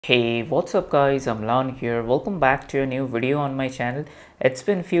Hey, what's up guys, I'm Lan here. Welcome back to a new video on my channel. It's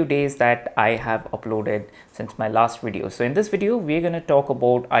been a few days that I have uploaded since my last video. So in this video, we're going to talk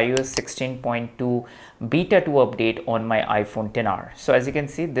about iOS 16.2 beta 2 update on my iPhone XR. So as you can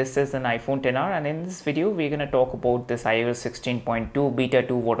see, this is an iPhone XR, and in this video, we're going to talk about this iOS 16.2 beta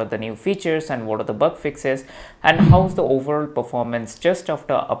 2, what are the new features and what are the bug fixes and how's the overall performance just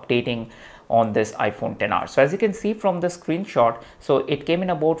after updating on this iPhone XR. So as you can see from the screenshot, so it came in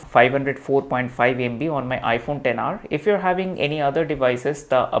about 504.5 MB on my iPhone XR. If you're having any other devices,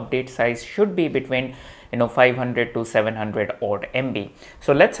 the update size should be between 500 to 700 odd MB.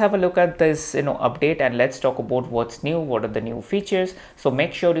 So let's have a look at this update, and let's talk about what's new, what are the new features. So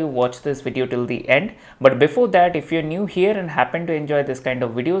make sure you watch this video till the end. But before that, if you're new here and happen to enjoy this kind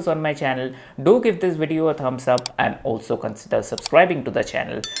of videos on my channel, do give this video a thumbs up and also consider subscribing to the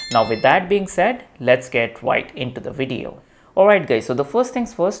channel. Now with that being said, let's get right into the video. Alright guys, so the first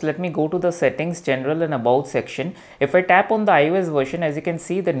things first, let me go to the settings, general and about section. If I tap on the iOS version, as you can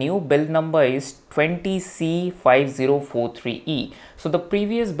see, the new build number is 20C5043E. So the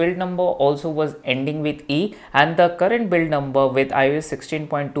previous build number also was ending with E, and the current build number with iOS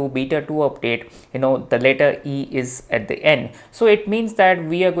 16.2 beta 2 update, the letter E is at the end. So it means that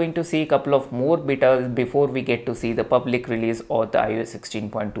we are going to see a couple of more betas before we get to see the public release or the iOS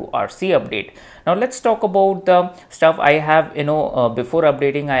 16.2 RC update. Now let's talk about the stuff I have, before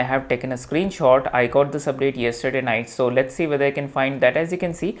updating. I have taken a screenshot. I got this update yesterday night. So let's see whether I can find that. As you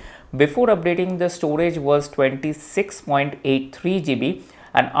can see, before updating, the storage was 26.83 GB.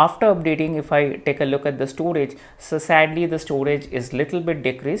 And after updating, if I take a look at the storage, so sadly the storage is little bit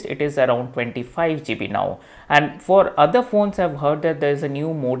decreased. It is around 25 GB now. And for other phones, I've heard that there is a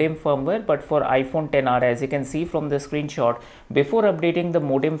new modem firmware, but for iPhone XR, as you can see from the screenshot, before updating, the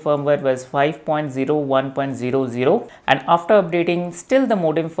modem firmware was 5.01.00, and after updating, still the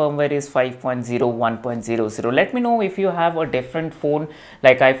modem firmware is 5.01.00. Let me know if you have a different phone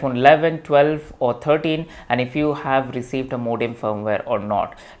like iPhone 11, 12 or 13, and if you have received a modem firmware or not.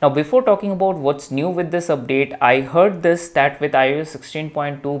 Now before talking about what's new with this update, I heard this that with iOS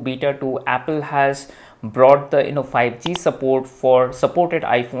 16.2 beta 2, Apple has brought the 5G support for supported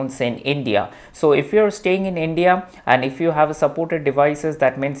iPhones in India. So if you're staying in India and if you have a supported devices,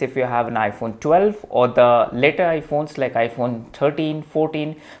 that means if you have an iPhone 12 or the later iPhones like iPhone 13,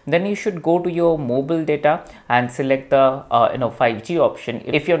 14, then you should go to your mobile data and select the 5G option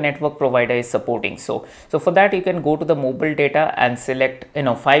if your network provider is supporting. So for that, you can go to the mobile data and select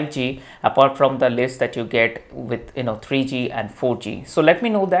 5G apart from the list that you get with 3G and 4G. So let me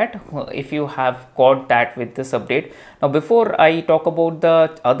know that if you have got that with this update. Now before I talk about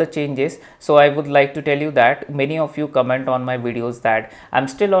the other changes, so I would like to tell you that many of you comment on my videos that I'm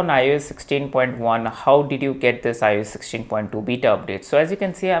still on iOS 16.1. how did you get this iOS 16.2 beta update? So as you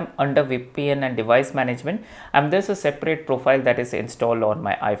can see, I'm under VPN and device management, and there's a separate profile that is installed on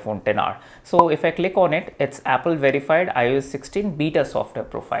my iPhone XR. So if I click on it, it's Apple verified iOS 16 beta software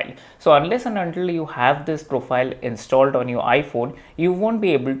profile. So unless and until you have this profile installed on your iPhone, you won't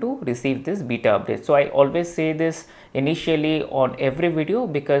be able to receive this beta update. So I always say this initially on every video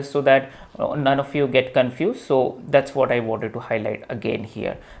because so that none of you get confused. So that's what I wanted to highlight again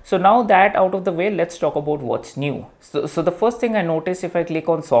here. So now that out of the way, let's talk about what's new. So the first thing I noticed, if I click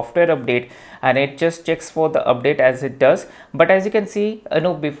on software update, and it just checks for the update as it does. But as you can see,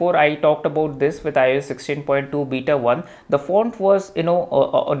 before I talked about this with iOS 16.2 beta 1, the font was a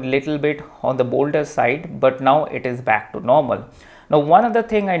little bit on the bolder side, but now it is back to normal. Now one other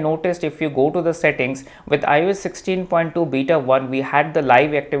thing I noticed, if you go to the settings with iOS 16.2 beta 1, we had the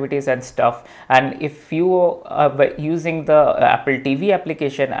live activities and stuff, and if you were using the Apple TV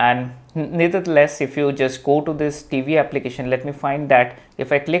application, and nevertheless, if you just go to this TV application, let me find that. If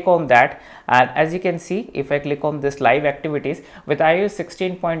I click on that, and as you can see, if I click on this live activities with iOS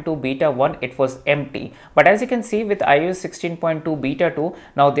 16.2 beta 1, it was empty. But as you can see with iOS 16.2 beta 2,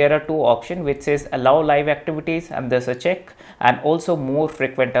 now there are two options which says allow live activities, and there's a check, and also more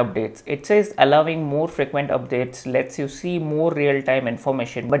frequent updates. It says allowing more frequent updates lets you see more real-time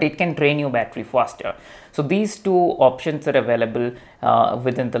information, but it can drain your battery faster. So these two options are available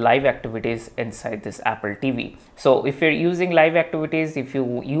within the live activities inside this Apple TV. So if you're using live activities, if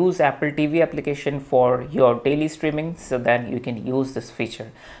you use Apple TV application for your daily streaming, so then you can use this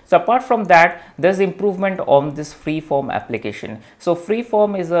feature. So apart from that, there's improvement on this Freeform application. So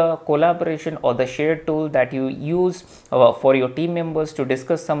Freeform is a collaboration or the shared tool that you use for your team members to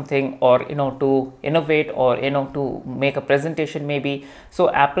discuss something, or to innovate, or to make a presentation maybe. So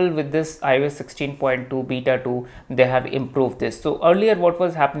Apple with this iOS 16.2 beta 2, they have improved this. So earlier what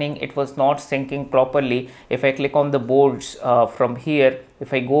was happening, it was not syncing properly. If I click on the boards from here,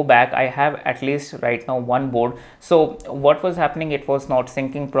 if I go back, I have at least right now one board. So what was happening, it was not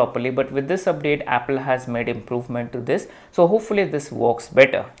syncing properly, but with this update Apple has made improvement to this, so hopefully this works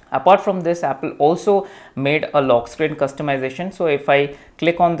better. Apart from this, Apple also made a lock screen customization. So if I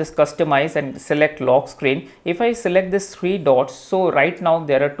click on this customize and select lock screen, if I select this three dots, so right now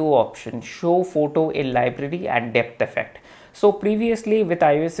there are two options, show photo in library and depth effect. So previously with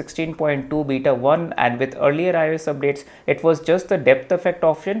iOS 16.2 beta 1 and with earlier iOS updates, it was just the depth effect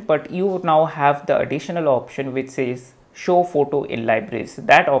option, but you now have the additional option which says show photo in libraries.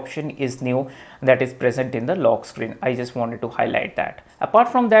 That option is new, that is present in the lock screen. I just wanted to highlight that. Apart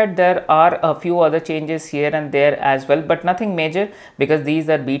from that, there are a few other changes here and there as well, but nothing major because these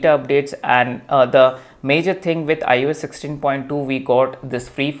are beta updates. And the major thing with iOS 16.2, we got this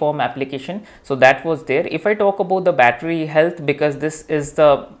freeform application, so that was there. If I talk about the battery health, because this is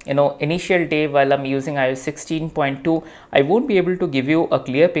the initial day while I'm using iOS 16.2, I won't be able to give you a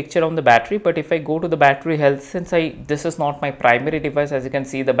clear picture on the battery, but if I go to the battery health, since this is not my primary device, as you can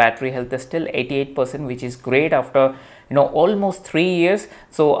see the battery health is still 88%, which is great after almost 3 years.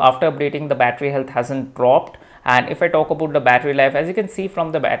 So after updating, the battery health hasn't dropped. And if I talk about the battery life, as you can see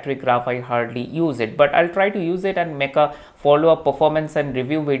from the battery graph, I hardly use it, but I'll try to use it and make a follow-up performance and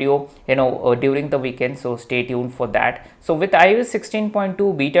review video during the weekend, so stay tuned for that. So with iOS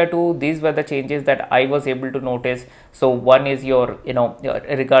 16.2 beta 2, these were the changes that I was able to notice. So one is your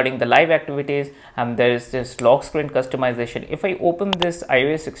regarding the live activities, and there is this lock screen customization. If I open this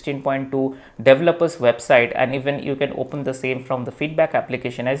iOS 16.2 developers website, and even you can open the same from the feedback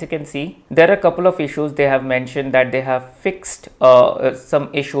application, as you can see there are a couple of issues. They have mentioned that they have fixed some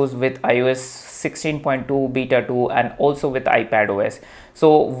issues with iOS 16.2 beta 2 and also with iPadOS.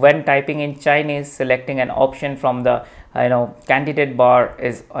 So when typing in Chinese, selecting an option from the candidate bar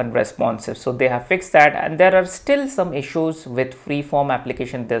is unresponsive. So they have fixed that, and there are still some issues with freeform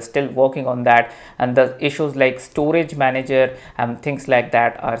application. They're still working on that, and the issues like storage manager and things like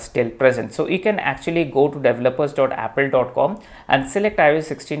that are still present. So you can actually go to developers.apple.com and select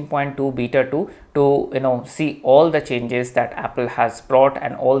iOS 16.2 beta 2 to see all the changes that Apple has brought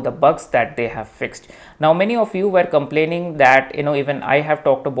and all the bugs that they have fixed. Now many of you were complaining that even I have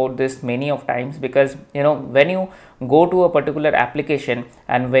talked about this many of times, because when you go to a particular application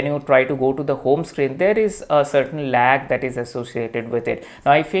and when you try to go to the home screen, there is a certain lag that is associated with it.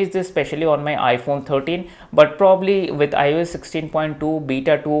 Now I face this especially on my iPhone 13, but probably with iOS 16.2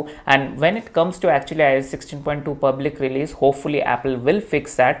 beta 2, and when it comes to actually iOS 16.2 public release, hopefully Apple will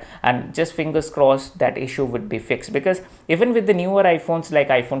fix that, and just fingers crossed that issue would be fixed, because even with the newer iPhones like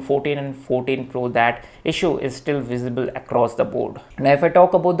iPhone 14 and 14 Pro, that issue is still visible across the board. Now if I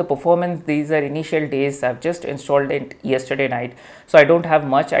talk about the performance, these are initial days. I've just installed it yesterday night, so I don't have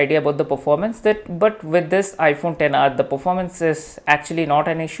much idea about the performance. But with this iPhone 10R, the performance is actually not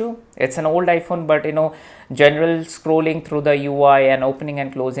an issue. It's an old iPhone, but general scrolling through the UI and opening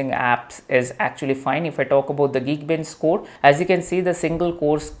and closing apps is actually fine. If I talk about the Geekbench score, as you can see, the single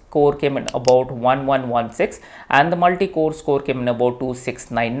core score came in about 1116 and the multi-core score came in about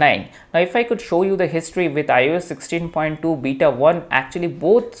 2699. Now if I could show you the history with iOS 16.2 beta 1, actually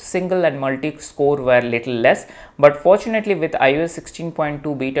both single and multi score were little less, but fortunately with iOS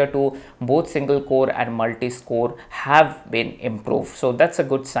 16.2 beta 2, both single core and multi score have been improved. So that's a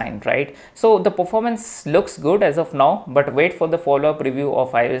good sign, right? So the performance looks good as of now, but wait for the follow-up review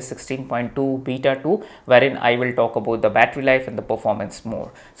of iOS 16.2 beta 2, wherein I will talk about the battery life and the performance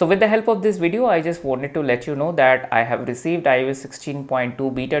more. So with the help of this video, I just wanted to let you know that I have received iOS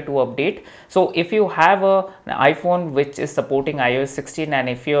 16.2 beta 2 update. So if you have an iPhone which is supporting iOS 16, and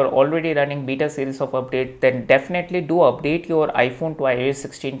if you're already running beta series of update, then definitely do update your iPhone to iOS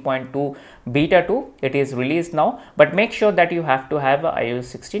 16.2 beta 2. It is released now, but make sure that you have to have a iOS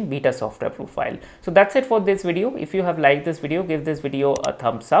 16 beta software profile. So that's it for this video. If you have liked this video, give this video a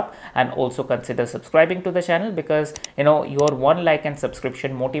thumbs up and also consider subscribing to the channel, because your one like and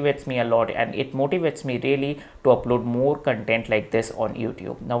subscription motivates me a lot, and it motivates me really to upload more content like this on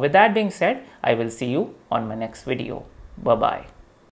YouTube. Now with that being said, I will see you on my next video. Bye bye.